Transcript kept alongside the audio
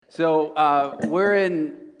We're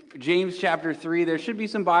in James chapter 3. There should be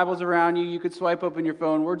some Bibles around you. You could swipe open your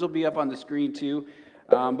phone. Words will be up on the screen too.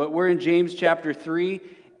 But we're in James chapter 3,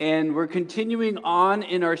 and we're continuing on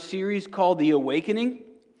in our series called The Awakening,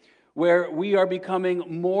 where we are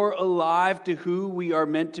becoming more alive to who we are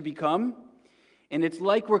meant to become. And it's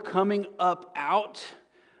like we're coming up out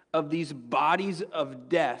of these bodies of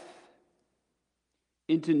death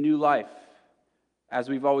into new life, as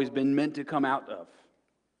we've always been meant to come out of.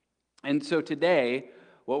 And so today,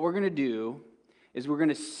 what we're going to do is we're going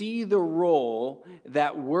to see the role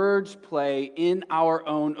that words play in our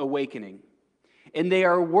own awakening. And they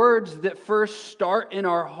are words that first start in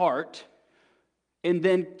our heart, and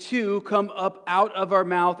then 2, come up out of our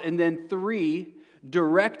mouth, and then 3,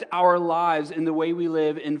 direct our lives in the way we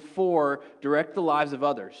live, and 4, direct the lives of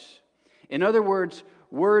others. In other words,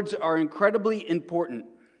 words are incredibly important,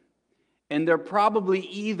 and they're probably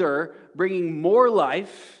either bringing more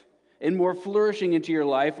life and more flourishing into your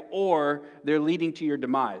life, or they're leading to your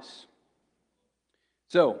demise.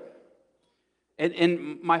 So,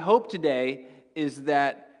 and my hope today is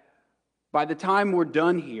that by the time we're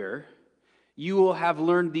done here, you will have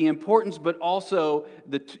learned the importance, but also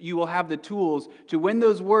you will have the tools to, when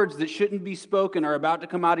those words that shouldn't be spoken are about to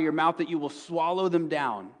come out of your mouth, that you will swallow them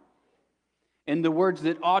down. And the words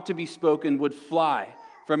that ought to be spoken would fly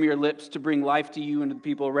from your lips to bring life to you and to the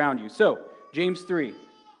people around you. So, James 3.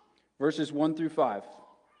 Verses 1 through 5.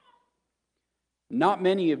 Not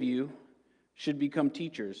many of you should become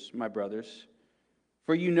teachers, my brothers,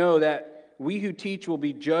 for you know that we who teach will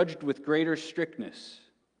be judged with greater strictness.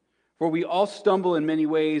 For we all stumble in many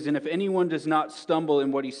ways, and if anyone does not stumble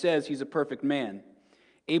in what he says, he's a perfect man,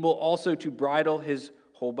 able also to bridle his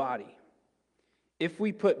whole body. If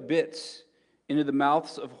we put bits into the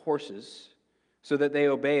mouths of horses so that they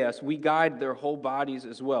obey us, we guide their whole bodies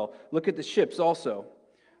as well. Look at the ships also.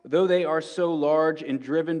 Though they are so large and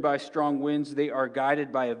driven by strong winds, they are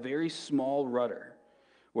guided by a very small rudder,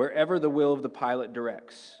 wherever the will of the pilot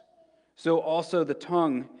directs. So also the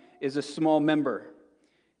tongue is a small member,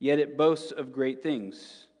 yet it boasts of great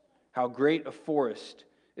things. How great a forest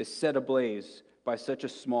is set ablaze by such a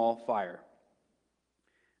small fire.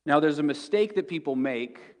 Now there's a mistake that people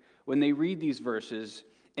make when they read these verses,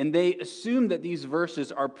 and they assume that these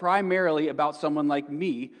verses are primarily about someone like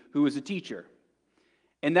me, who is a teacher.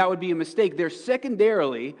 And that would be a mistake. They're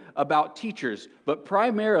secondarily about teachers, but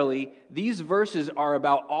primarily these verses are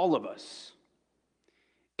about all of us.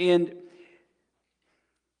 And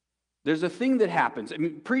there's a thing that happens. I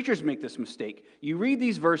mean, preachers make this mistake. You read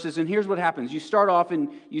these verses, and here's what happens. You start off and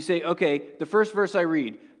you say, okay, the first verse I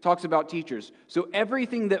read talks about teachers. So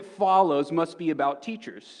everything that follows must be about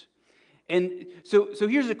teachers. And so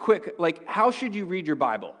here's a quick, how should you read your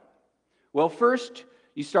Bible? Well, first,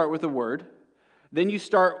 you start with a word. Then you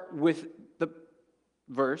start with the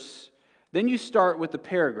verse, then you start with the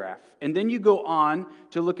paragraph, and then you go on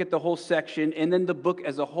to look at the whole section and then the book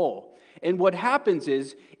as a whole. And what happens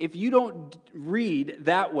is, if you don't read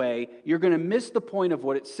that way, you're going to miss the point of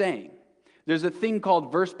what it's saying. There's a thing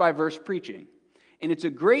called verse-by-verse preaching, and it's a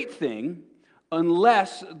great thing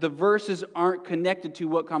unless the verses aren't connected to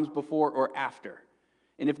what comes before or after.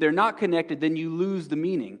 And if they're not connected, then you lose the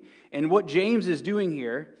meaning. And what James is doing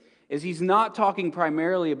here is he's not talking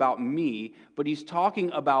primarily about me, but he's talking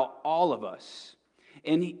about all of us.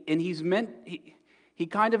 And he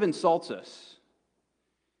kind of insults us.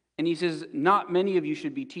 And he says, not many of you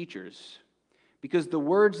should be teachers, because the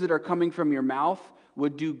words that are coming from your mouth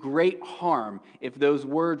would do great harm if those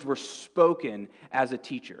words were spoken as a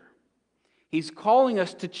teacher. He's calling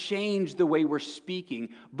us to change the way we're speaking,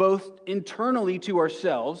 both internally to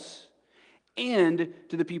ourselves and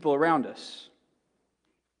to the people around us.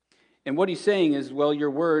 And what he's saying is, well, your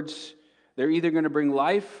words, they're either going to bring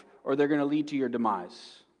life or they're going to lead to your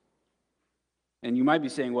demise. And you might be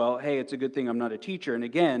saying, well, hey, it's a good thing I'm not a teacher. And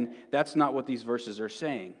again, that's not what these verses are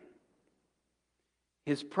saying.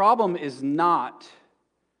 His problem is not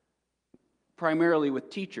primarily with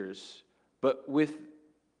teachers, but with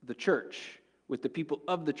the church, with the people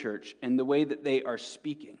of the church, and the way that they are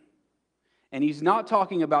speaking. And he's not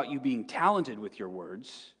talking about you being talented with your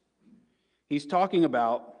words. He's talking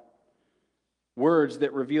about words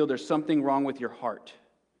that reveal there's something wrong with your heart.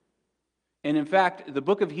 And in fact, the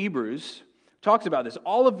book of Hebrews talks about this.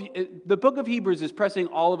 The book of Hebrews is pressing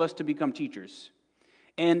all of us to become teachers.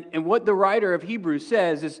 And what the writer of Hebrews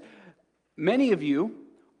says is, many of you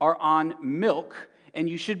are on milk and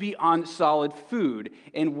you should be on solid food.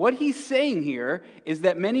 And what he's saying here is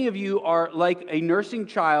that many of you are like a nursing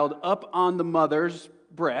child up on the mother's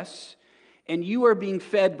breasts, and you are being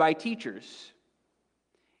fed by teachers.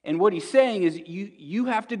 And what he's saying is you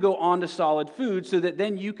have to go on to solid food so that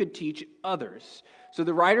then you could teach others. So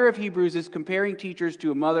the writer of Hebrews is comparing teachers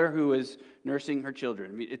to a mother who is nursing her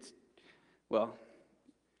children. I mean,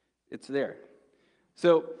 it's there.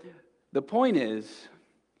 So the point is,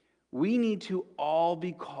 we need to all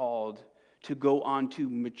be called to go on to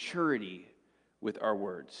maturity with our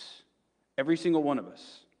words. Every single one of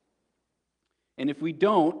us. And if we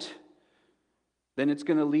don't, then it's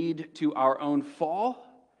going to lead to our own fall,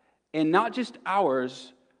 and not just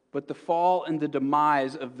ours, but the fall and the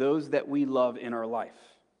demise of those that we love in our life.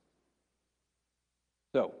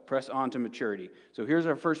 So, press on to maturity. So here's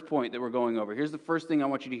our first point that we're going over. Here's the first thing I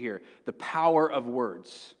want you to hear: the power of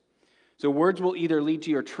words. So words will either lead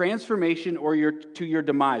to your transformation or to your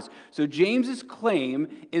demise. So James's claim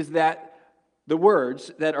is that the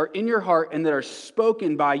words that are in your heart and that are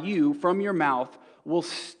spoken by you from your mouth will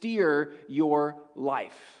steer your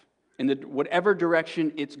life in whatever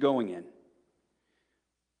direction it's going in.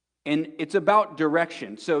 And it's about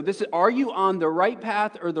direction. So are you on the right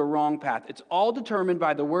path or the wrong path? It's all determined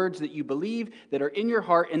by the words that you believe, that are in your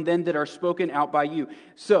heart, and then that are spoken out by you.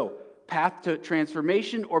 So, path to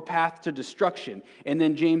transformation or path to destruction. And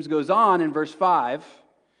then James goes on in verse 5,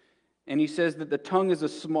 and he says that the tongue is a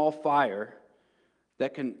small fire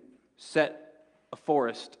that can set a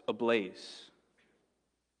forest ablaze.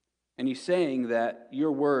 And he's saying that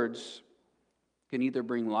your words can either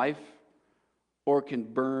bring life or can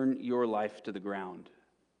burn your life to the ground.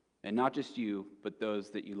 And not just you, but those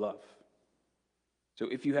that you love. So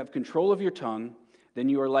if you have control of your tongue, then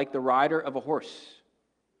you are like the rider of a horse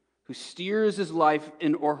who steers his life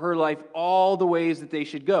or her life all the ways that they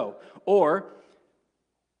should go. Or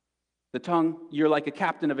the tongue, you're like a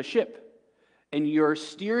captain of a ship, and you're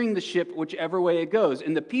steering the ship whichever way it goes.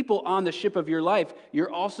 And the people on the ship of your life,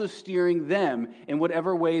 you're also steering them in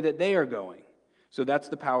whatever way that they are going. So that's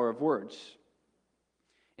the power of words.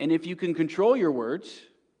 And if you can control your words,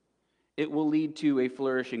 it will lead to a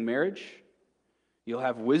flourishing marriage. You'll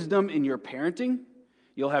have wisdom in your parenting.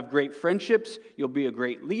 You'll have great friendships. You'll be a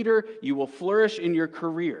great leader. You will flourish in your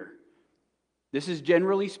career. This is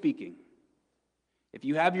generally speaking. If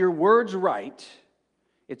you have your words right,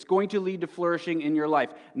 it's going to lead to flourishing in your life.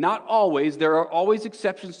 Not always. There are always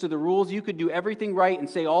exceptions to the rules. You could do everything right and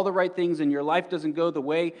say all the right things, and your life doesn't go the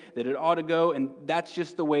way that it ought to go, and that's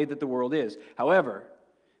just the way that the world is. However,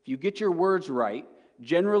 if you get your words right,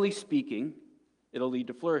 generally speaking, it'll lead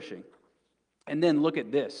to flourishing. And then look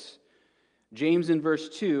at this. James in verse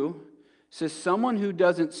 2 says, someone who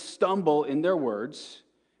doesn't stumble in their words,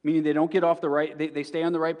 meaning they don't get off the right, they stay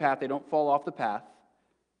on the right path, they don't fall off the path,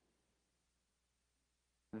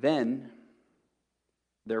 then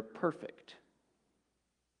they're perfect,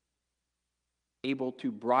 able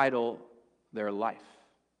to bridle their life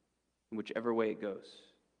in whichever way it goes.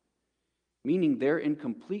 Meaning they're in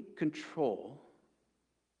complete control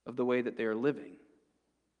of the way that they are living.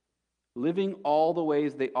 Living all the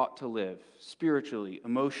ways they ought to live, spiritually,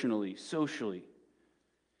 emotionally, socially.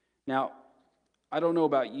 Now, I don't know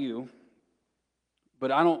about you,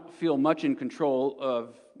 but I don't feel much in control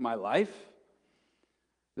of my life.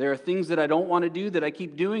 There are things that I don't want to do that I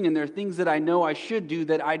keep doing, and there are things that I know I should do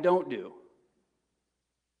that I don't do.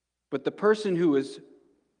 But the person who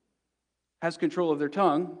has control of their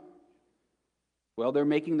tongue, well, they're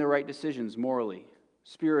making the right decisions morally,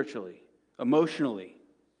 spiritually, emotionally.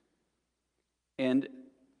 And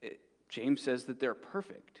James says that they're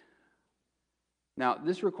perfect. Now,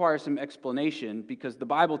 this requires some explanation because the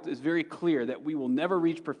Bible is very clear that we will never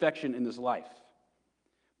reach perfection in this life.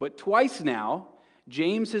 But twice now,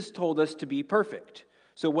 James has told us to be perfect.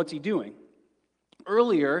 So what's he doing?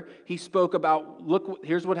 Earlier, he spoke about, look,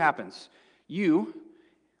 here's what happens. You,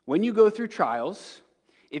 when you go through trials,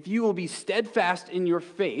 if you will be steadfast in your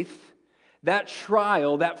faith, that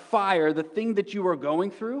trial, that fire, the thing that you are going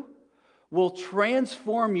through, will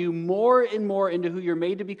transform you more and more into who you're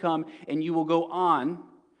made to become, and you will go on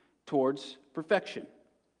towards perfection.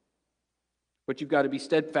 But you've got to be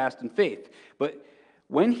steadfast in faith. But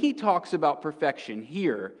when he talks about perfection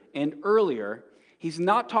here and earlier, he's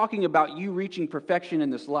not talking about you reaching perfection in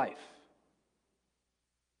this life.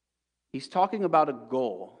 He's talking about a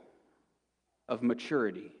goal of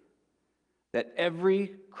maturity that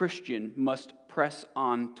every Christian must press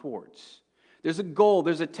on towards. There's a goal,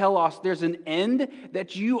 there's a telos, there's an end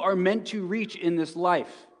that you are meant to reach in this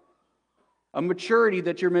life. A maturity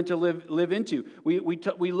that you're meant to live into. We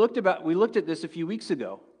looked at this a few weeks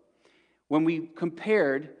ago when we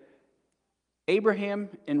compared Abraham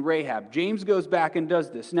and Rahab. James goes back and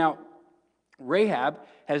does this. Now, Rahab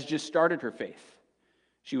has just started her faith.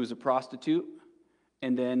 She was a prostitute,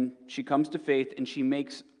 And then she comes to faith, and she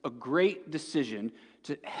makes a great decision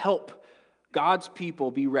to help God's people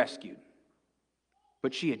be rescued.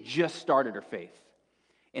 But she had just started her faith.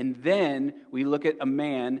 And then we look at a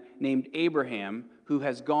man named Abraham who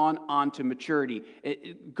has gone on to maturity,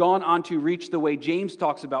 gone on to reach the way James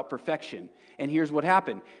talks about perfection. And here's what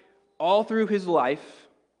happened. All through his life,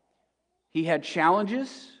 he had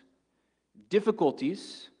challenges,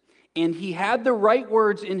 difficulties, and he had the right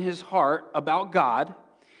words in his heart about God,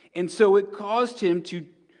 and so it caused him to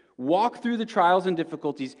walk through the trials and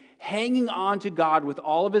difficulties, hanging on to God with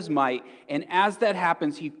all of his might, and as that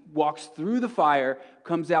happens, he walks through the fire,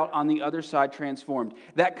 comes out on the other side transformed.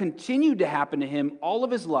 That continued to happen to him all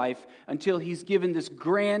of his life until he's given this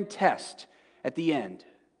grand test at the end,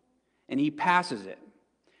 and he passes it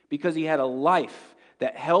because he had a life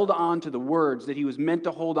that held on to the words that he was meant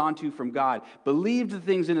to hold on to from God, believed the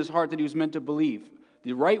things in his heart that he was meant to believe.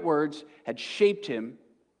 The right words had shaped him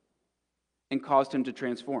and caused him to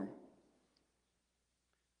transform.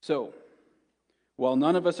 So, while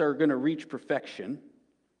none of us are going to reach perfection,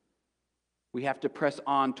 we have to press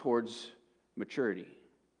on towards maturity.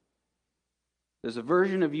 There's a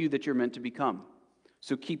version of you that you're meant to become.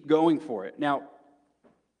 So keep going for it. Now,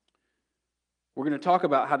 we're going to talk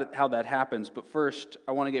about how that happens, but first,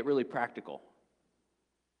 I want to get really practical.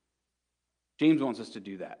 James wants us to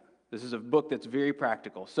do that. This is a book that's very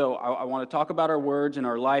practical. So I want to talk about our words and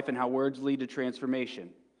our life and how words lead to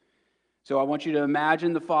transformation. So I want you to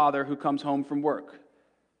imagine the father who comes home from work.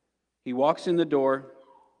 He walks in the door.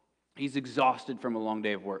 He's exhausted from a long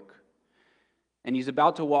day of work. And he's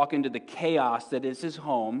about to walk into the chaos that is his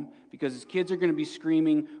home because his kids are going to be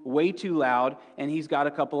screaming way too loud, and he's got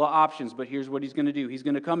a couple of options. But here's what he's going to do. He's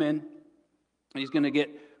going to come in, and he's going to get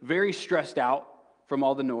very stressed out from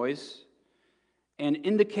all the noise. And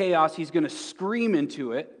in the chaos, he's going to scream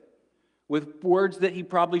into it with words that he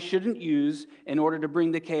probably shouldn't use in order to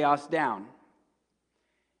bring the chaos down.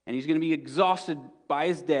 And he's going to be exhausted by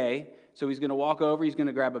his day. So he's going to walk over, he's going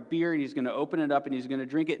to grab a beer, and he's going to open it up, and he's going to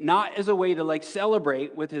drink it, not as a way to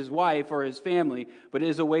celebrate with his wife or his family, but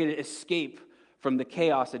as a way to escape from the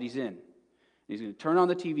chaos that he's in. He's going to turn on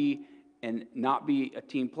the TV and not be a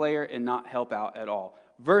team player and not help out at all.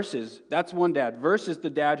 Versus, that's one dad, versus the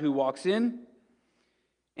dad who walks in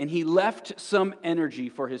and he left some energy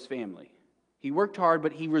for his family. He worked hard,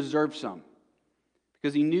 but he reserved some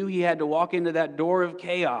because he knew he had to walk into that door of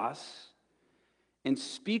chaos and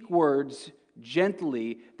speak words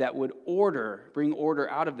gently that would bring order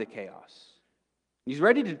out of the chaos. He's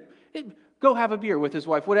ready to go have a beer with his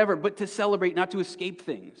wife, whatever, but to celebrate, not to escape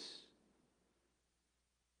things.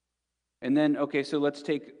 And then, okay, so let's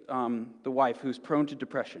take the wife who's prone to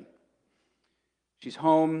depression. She's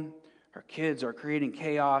home, her kids are creating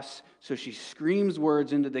chaos, so she screams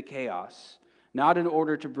words into the chaos, not in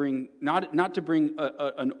order to bring, not to bring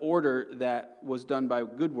an order that was done by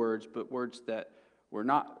good words, but words that were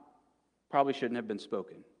not, probably shouldn't have been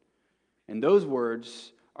spoken. And those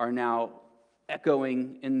words are now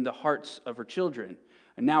echoing in the hearts of her children.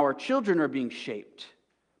 And now her children are being shaped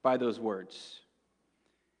by those words.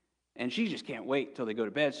 And she just can't wait till they go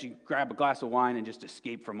to bed. She can grab a glass of wine and just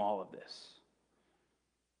escape from all of this.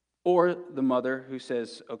 Or the mother who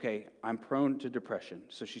says, okay, I'm prone to depression.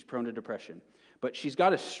 So she's prone to depression. But she's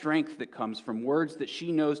got a strength that comes from words that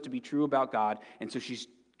she knows to be true about God. And so she's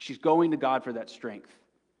going to God for that strength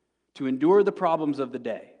to endure the problems of the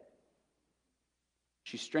day.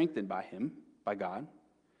 She's strengthened by Him, by God,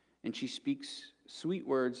 and she speaks sweet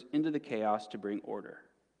words into the chaos to bring order.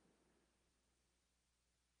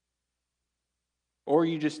 Or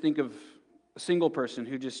you just think of a single person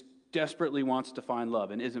who just desperately wants to find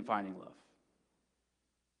love and isn't finding love.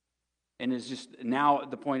 And is just now at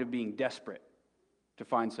the point of being desperate to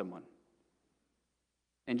find someone.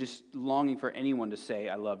 And just longing for anyone to say,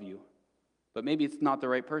 I love you. But maybe it's not the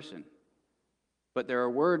right person. But there are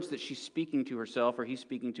words that she's speaking to herself or he's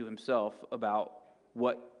speaking to himself about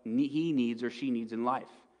what he needs or she needs in life.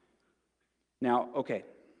 Now, okay.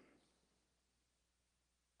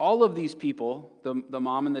 All of these people, the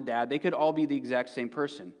mom and the dad, they could all be the exact same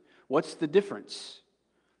person. What's the difference?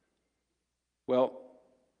 Well,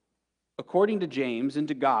 according to James and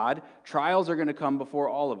to God, trials are going to come before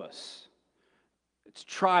all of us. It's a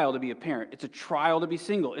trial to be a parent. It's a trial to be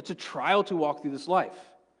single. It's a trial to walk through this life.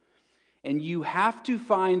 And you have to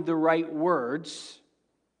find the right words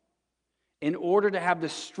in order to have the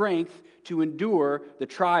strength to endure the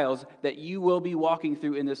trials that you will be walking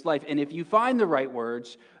through in this life. And if you find the right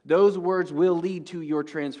words, those words will lead to your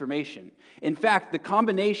transformation. In fact, the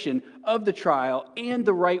combination of the trial and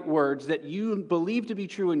the right words that you believe to be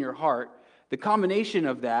true in your heart, the combination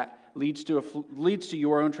of that leads to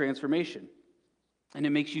your own transformation. And it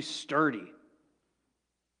makes you sturdy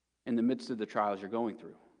in the midst of the trials you're going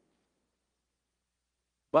through.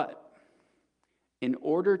 But in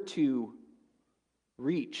order to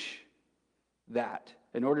reach that,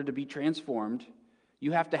 in order to be transformed,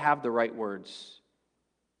 you have to have the right words.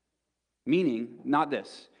 Meaning, not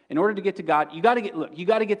this. In order to get to God, you got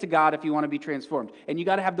to get to God if you want to be transformed. And you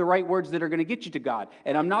got to have the right words that are going to get you to God.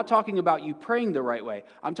 And I'm not talking about you praying the right way.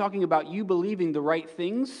 I'm talking about you believing the right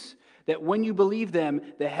things, that when you believe them,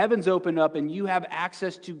 the heavens open up and you have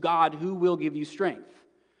access to God who will give you strength.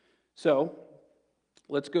 So,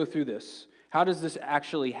 let's go through this. How does this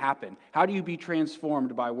actually happen? How do you be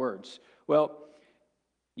transformed by words? Well,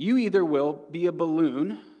 you either will be a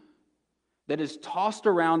balloon that is tossed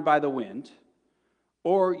around by the wind,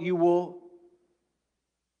 or you will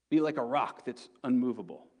be like a rock that's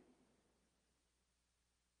unmovable.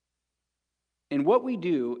 And what we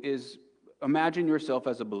do is imagine yourself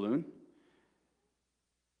as a balloon.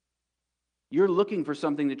 You're looking for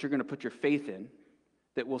something that you're going to put your faith in,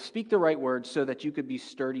 that will speak the right words so that you could be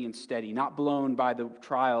sturdy and steady, not blown by the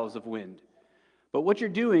trials of wind. But what you're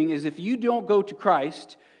doing is if you don't go to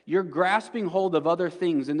Christ, you're grasping hold of other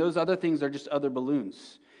things, and those other things are just other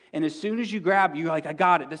balloons. And as soon as you grab, you're like, I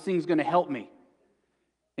got it, this thing's going to help me.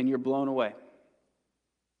 And you're blown away.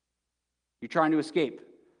 You're trying to escape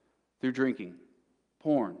through drinking,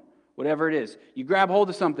 porn, whatever it is. You grab hold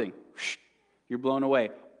of something, you're blown away.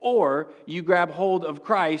 Or you grab hold of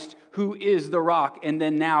Christ, who is the rock, and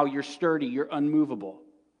then now you're sturdy, you're unmovable.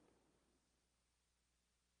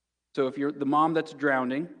 So if you're the mom that's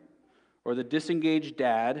drowning, or the disengaged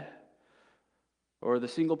dad, or the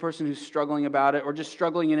single person who's struggling about it, or just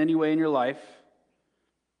struggling in any way in your life,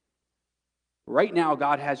 right now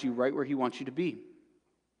God has you right where He wants you to be.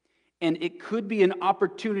 And it could be an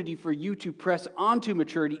opportunity for you to press on to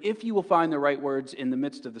maturity if you will find the right words in the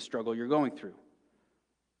midst of the struggle you're going through.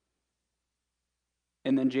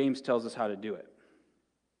 And then James tells us how to do it.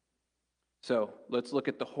 So let's look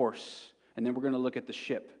at the horse, and then we're going to look at the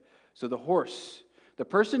ship. So the horse,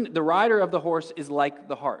 the rider of the horse is like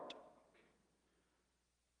the heart.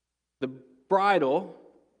 The bridle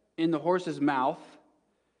in the horse's mouth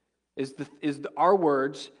is our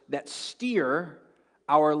words that steer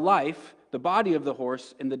our life, the body of the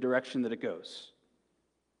horse, in the direction that it goes.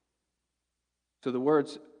 So the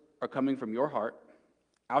words are coming from your heart,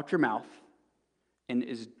 out your mouth, and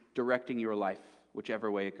is directing your life, whichever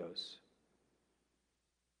way it goes.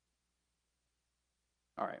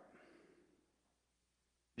 All right.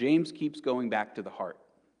 James keeps going back to the heart.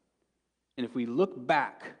 And if we look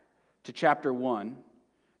back to chapter 1,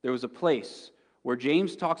 there was a place where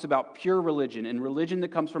James talks about pure religion and religion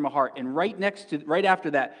that comes from a heart. And right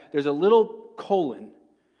after that, there's a little colon,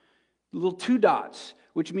 little 2 dots,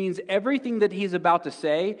 which means everything that he's about to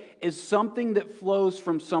say is something that flows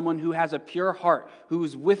from someone who has a pure heart, who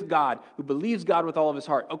is with God, who believes God with all of his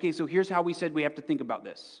heart. Okay, so here's how we said we have to think about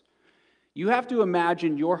this. You have to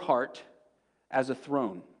imagine your heart as a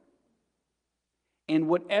throne. And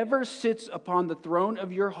whatever sits upon the throne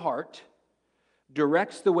of your heart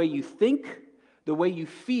directs the way you think, the way you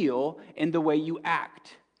feel, and the way you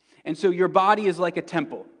act. And so your body is like a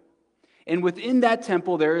temple. And within that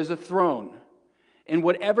temple, there is a throne. And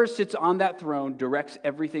whatever sits on that throne directs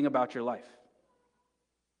everything about your life.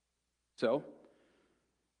 So,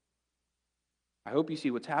 I hope you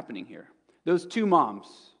see what's happening here. Those 2 moms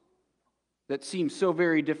that seem so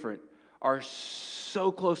very different are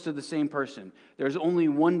so close to the same person. There's only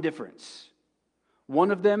one difference.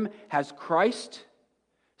 One of them has Christ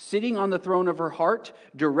sitting on the throne of her heart,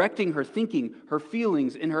 directing her thinking, her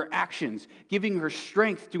feelings, and her actions, giving her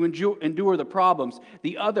strength to endure the problems.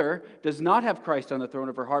 The other does not have Christ on the throne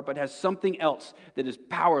of her heart, but has something else that is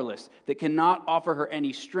powerless, that cannot offer her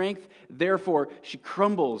any strength. Therefore, she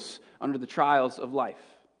crumbles under the trials of life.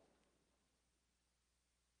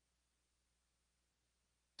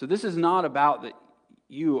 So this is not about that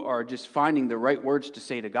you are just finding the right words to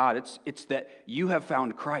say to God. It's that you have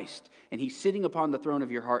found Christ, and He's sitting upon the throne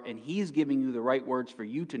of your heart, and He's giving you the right words for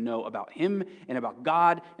you to know about Him, and about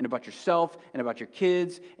God, and about yourself, and about your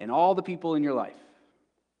kids, and all the people in your life.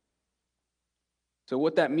 So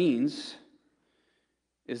what that means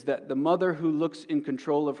is that the mother who looks in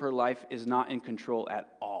control of her life is not in control at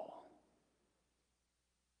all.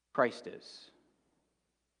 Christ is.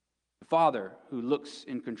 The father who looks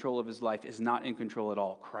in control of his life is not in control at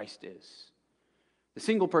all. Christ is. The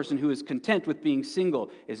single person who is content with being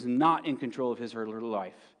single is not in control of his or her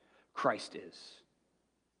life. Christ is.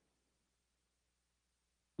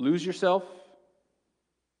 Lose yourself,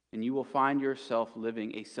 and you will find yourself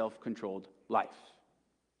living a self-controlled life.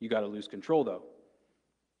 You got to lose control, though.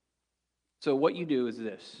 So what you do is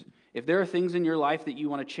this. If there are things in your life that you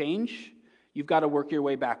want to change, you've got to work your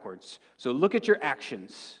way backwards. So look at your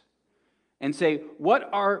actions and say, what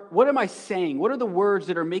am I saying? What are the words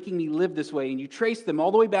that are making me live this way? And you trace them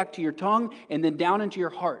all the way back to your tongue and then down into your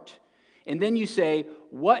heart. And then you say,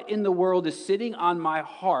 what in the world is sitting on my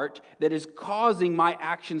heart that is causing my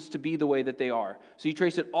actions to be the way that they are? So you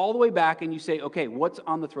trace it all the way back and you say, okay, what's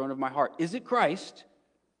on the throne of my heart? Is it Christ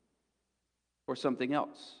or something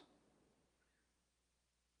else?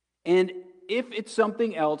 And if it's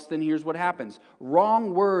something else, then here's what happens.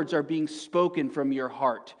 Wrong words are being spoken from your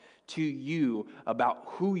heart to you about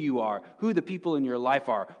who you are, who the people in your life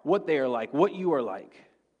are, what they are like, what you are like.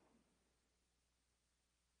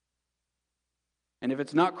 And if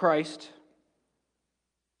it's not Christ,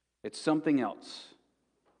 it's something else.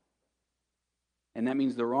 And that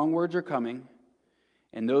means the wrong words are coming,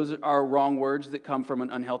 and those are wrong words that come from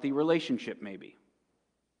an unhealthy relationship, maybe.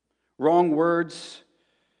 Wrong words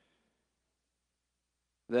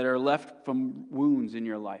that are left from wounds in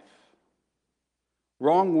your life.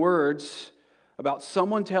 Wrong words about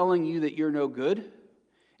someone telling you that you're no good,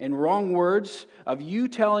 and wrong words of you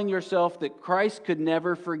telling yourself that Christ could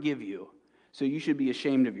never forgive you, so you should be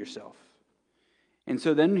ashamed of yourself. And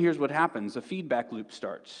so then here's what happens. A feedback loop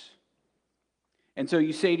starts. And so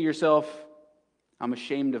you say to yourself, I'm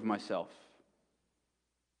ashamed of myself.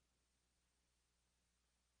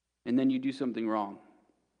 And then you do something wrong.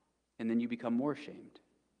 And then you become more ashamed.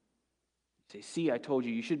 You say, see, I told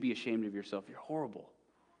you, you should be ashamed of yourself. You're horrible.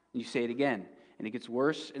 And you say it again. And it gets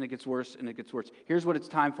worse, and it gets worse, and it gets worse. Here's what it's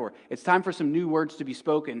time for. It's time for some new words to be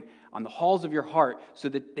spoken on the halls of your heart so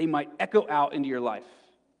that they might echo out into your life.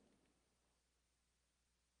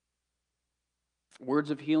 Words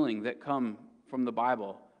of healing that come from the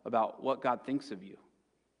Bible about what God thinks of you.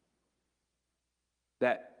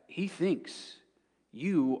 That He thinks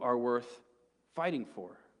you are worth fighting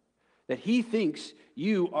for. That He thinks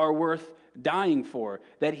you are worth dying for.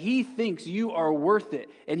 That He thinks you are worth it.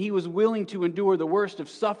 And He was willing to endure the worst of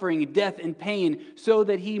suffering, death, and pain so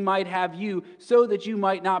that He might have you, so that you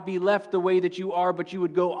might not be left the way that you are, but you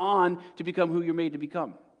would go on to become who you're made to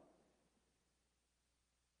become.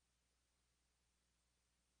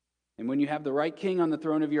 And when you have the right king on the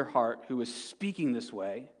throne of your heart who is speaking this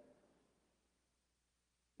way,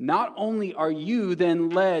 not only are you then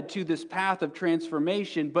led to this path of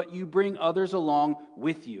transformation, but you bring others along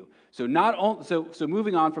with you. So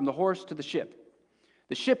moving on from the horse to the ship.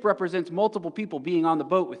 The ship represents multiple people being on the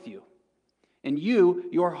boat with you. And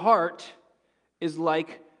your heart is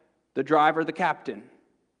like the driver, the captain.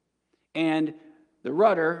 And the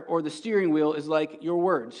rudder or the steering wheel is like your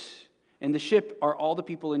words. And the ship are all the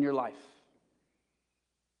people in your life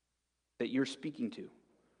that you're speaking to.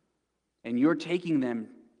 And you're taking them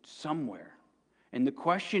somewhere. And the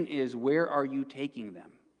question is, where are you taking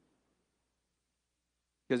them?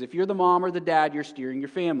 Because if you're the mom or the dad, you're steering your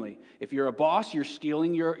family. If you're a boss, you're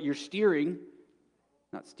steering your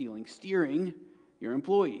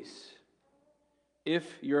employees. If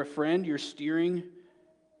you're a friend, you're steering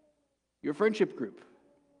your friendship group.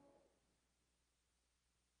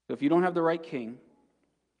 So if you don't have the right king,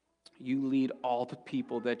 you lead all the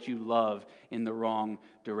people that you love in the wrong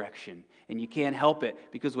direction. And you can't help it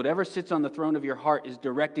because whatever sits on the throne of your heart is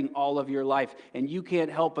directing all of your life. And you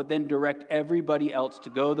can't help but then direct everybody else to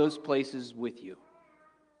go those places with you.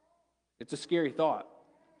 It's a scary thought.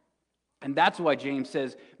 And that's why James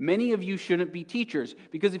says, many of you shouldn't be teachers.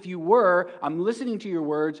 Because if you were, I'm listening to your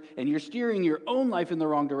words and you're steering your own life in the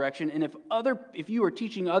wrong direction. And if you were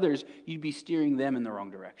teaching others, you'd be steering them in the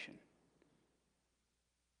wrong direction.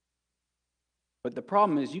 But the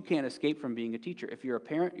problem is you can't escape from being a teacher. If you're a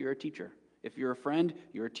parent, you're a teacher. If you're a friend,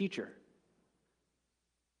 you're a teacher.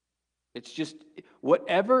 It's just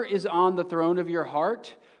whatever is on the throne of your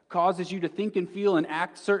heart causes you to think and feel and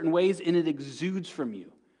act certain ways, and it exudes from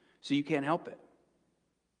you. So you can't help it.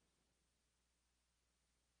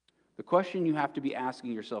 The question you have to be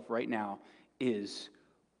asking yourself right now is,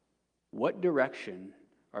 what direction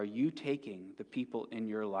are you taking the people in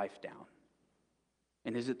your life down?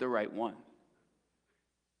 And is it the right one?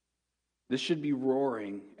 This should be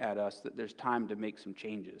roaring at us that there's time to make some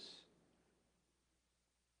changes.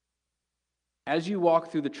 As you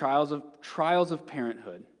walk through the trials of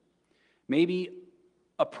parenthood, maybe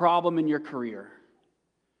a problem in your career,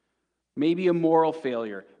 maybe a moral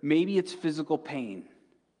failure, maybe it's physical pain,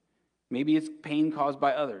 maybe it's pain caused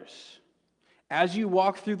by others. As you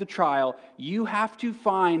walk through the trial, you have to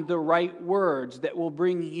find the right words that will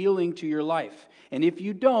bring healing to your life. And if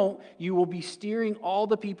you don't, you will be steering all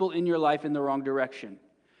the people in your life in the wrong direction.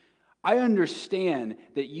 I understand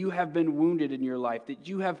that you have been wounded in your life, that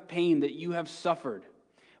you have pain, that you have suffered.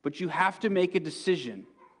 But you have to make a decision.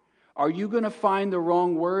 Are you going to find the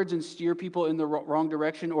wrong words and steer people in the wrong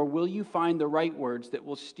direction, or will you find the right words that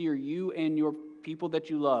will steer you and your people that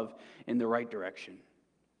you love in the right direction?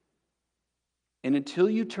 And until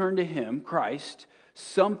you turn to Him, Christ,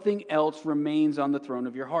 something else remains on the throne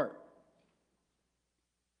of your heart.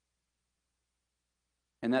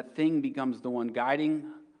 And that thing becomes the one guiding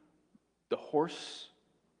the horse,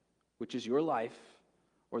 which is your life,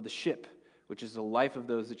 or the ship, which is the life of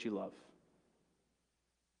those that you love.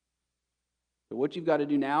 So what you've got to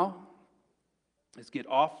do now is get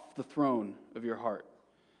off the throne of your heart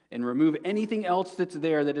and remove anything else that's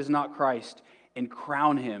there that is not Christ and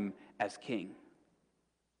crown Him as King.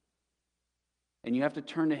 And you have to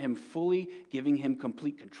turn to Him fully, giving Him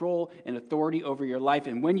complete control and authority over your life.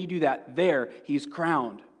 And when you do that, there He's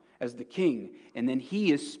crowned as the King. And then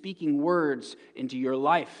He is speaking words into your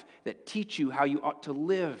life that teach you how you ought to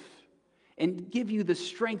live and give you the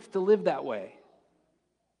strength to live that way.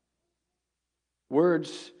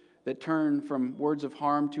 Words that turn from words of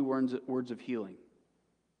harm to words of healing.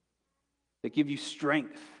 That give you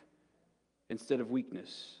strength instead of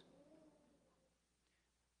weakness.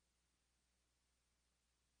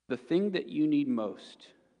 The thing that you need most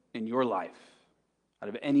in your life, out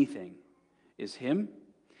of anything, is Him.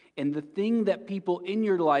 And the thing that people in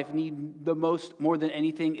your life need the most, more than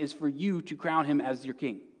anything, is for you to crown Him as your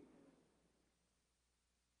King.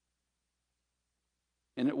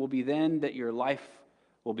 And it will be then that your life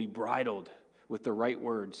will be bridled with the right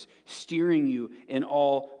words, steering you in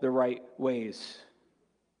all the right ways.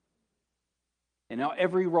 And now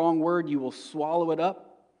every wrong word you will swallow it up,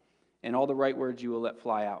 and all the right words you will let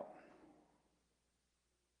fly out.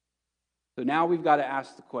 So now we've got to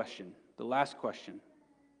ask the question, the last question,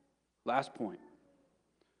 last point.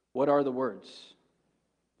 What are the words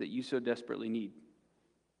that you so desperately need?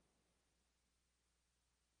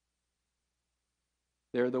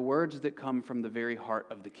 They're the words that come from the very heart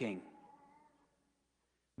of the King.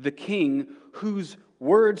 The King whose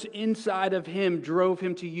words inside of Him drove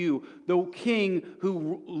Him to you. The King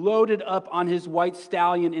who loaded up on His white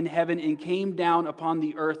stallion in heaven and came down upon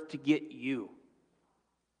the earth to get you.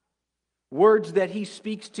 Words that He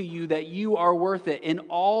speaks to you that you are worth it. In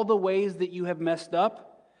all the ways that you have messed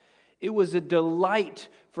up, it was a delight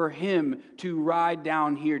for Him to ride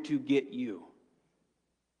down here to get you.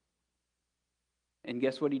 And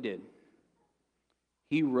guess what He did?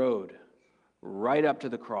 He rode right up to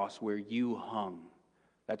the cross where you hung.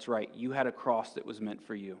 That's right, you had a cross that was meant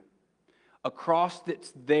for you. A cross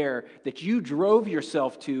that's there, that you drove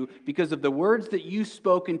yourself to because of the words that you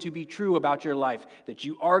spoken to be true about your life, that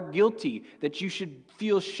you are guilty, that you should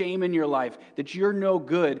feel shame in your life, that you're no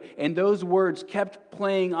good. And those words kept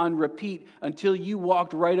playing on repeat until you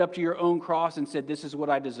walked right up to your own cross and said, "This is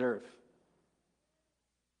what I deserve."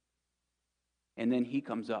 And then He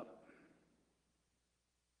comes up.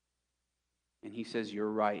 And He says, "You're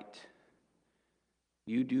right.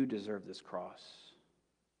 You do deserve this cross.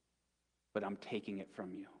 But I'm taking it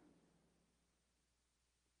from you."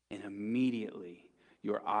 And immediately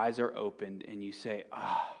your eyes are opened and you say,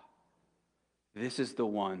 this is the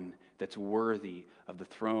one that's worthy of the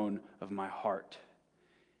throne of my heart.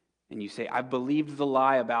 And you say, "I've believed the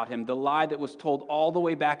lie about Him, the lie that was told all the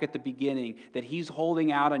way back at the beginning, that He's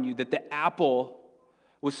holding out on you, that the apple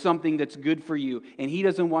was something that's good for you, and He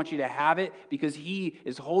doesn't want you to have it because He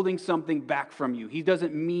is holding something back from you. He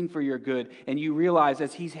doesn't mean for your good." And you realize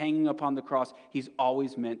as He's hanging upon the cross, He's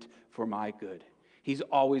always meant for my good. He's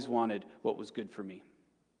always wanted what was good for me.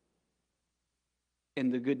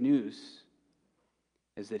 And the good news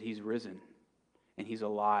is that He's risen, and He's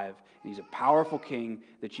alive, and He's a powerful King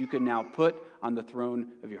that you can now put on the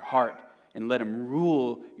throne of your heart and let Him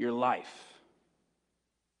rule your life.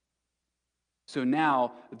 So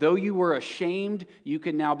now, though you were ashamed, you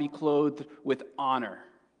can now be clothed with honor.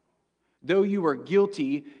 Though you were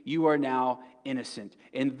guilty, you are now innocent.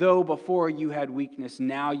 And though before you had weakness,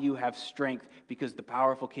 now you have strength because the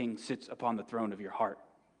powerful King sits upon the throne of your heart.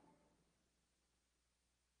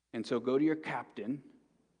 And so go to your captain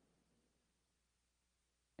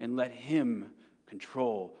and let him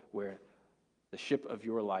control where the ship of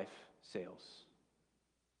your life sails.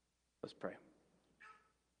 Let's pray.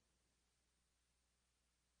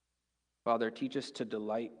 Father, teach us to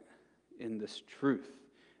delight in this truth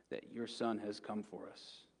that your Son has come for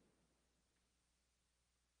us.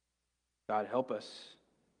 God, help us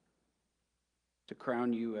to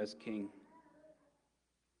crown you as King.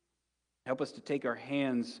 Help us to take our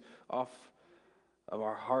hands off of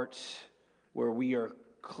our hearts where we are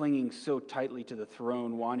clinging so tightly to the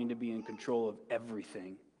throne, wanting to be in control of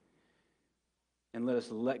everything. And let us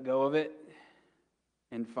let go of it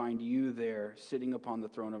and find you there sitting upon the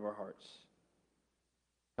throne of our hearts.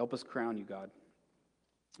 Help us crown you, God.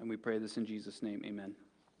 And we pray this in Jesus' name. Amen.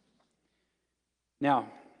 Now,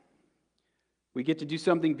 we get to do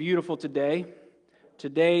something beautiful today.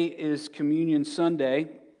 Today is Communion Sunday,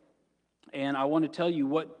 and I want to tell you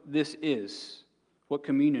what this is, what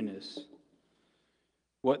communion is,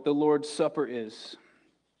 what the Lord's Supper is.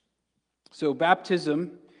 So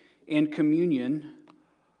baptism and communion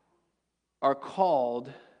are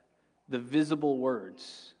called the visible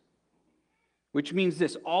words, which means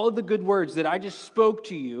this: all of the good words that I just spoke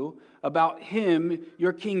to you about Him,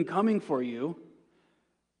 your King, coming for you,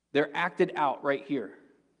 they're acted out right here.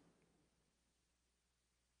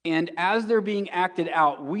 And as they're being acted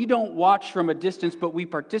out, we don't watch from a distance, but we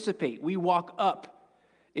participate. We walk up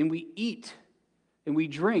and we eat and we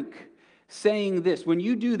drink, saying this. When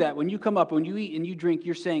you do that, when you come up, when you eat and you drink,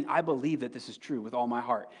 you're saying, I believe that this is true with all my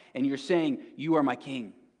heart. And you're saying, you are my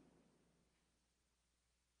King.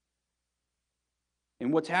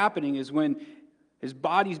 And what's happening is when His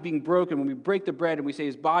body's being broken, when we break the bread and we say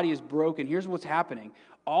His body is broken, here's what's happening.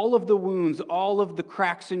 All of the wounds, all of the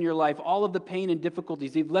cracks in your life, all of the pain and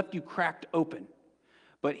difficulties, they've left you cracked open.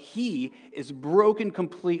 But He is broken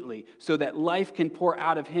completely so that life can pour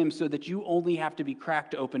out of Him, so that you only have to be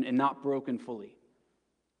cracked open and not broken fully.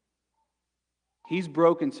 He's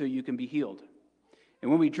broken so you can be healed.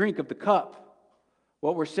 And when we drink of the cup,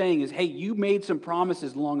 what we're saying is, hey, you made some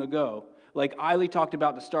promises long ago, like Eiley talked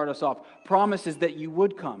about to start us off, promises that you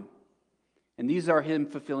would come. And these are Him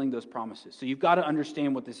fulfilling those promises. So you've got to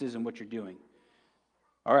understand what this is and what you're doing.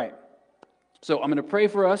 All right. So I'm going to pray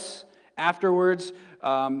for us afterwards.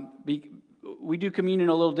 We do communion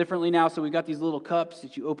a little differently now. So we've got these little cups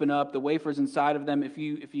that you open up, the wafers inside of them. If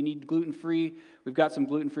you need gluten-free, we've got some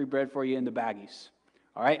gluten-free bread for you in the baggies.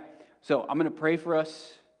 All right. So I'm going to pray for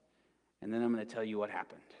us, and then I'm going to tell you what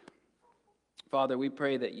happened. Father, we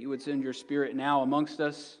pray that you would send your Spirit now amongst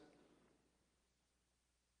us,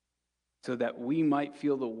 so that we might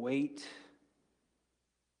feel the weight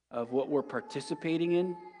of what we're participating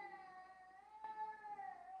in.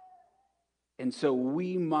 And so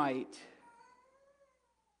we might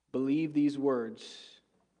believe these words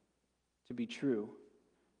to be true.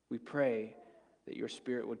 We pray that your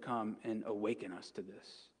Spirit would come and awaken us to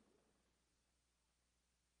this.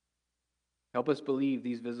 Help us believe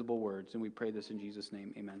these visible words, and we pray this in Jesus'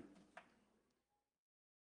 name. Amen.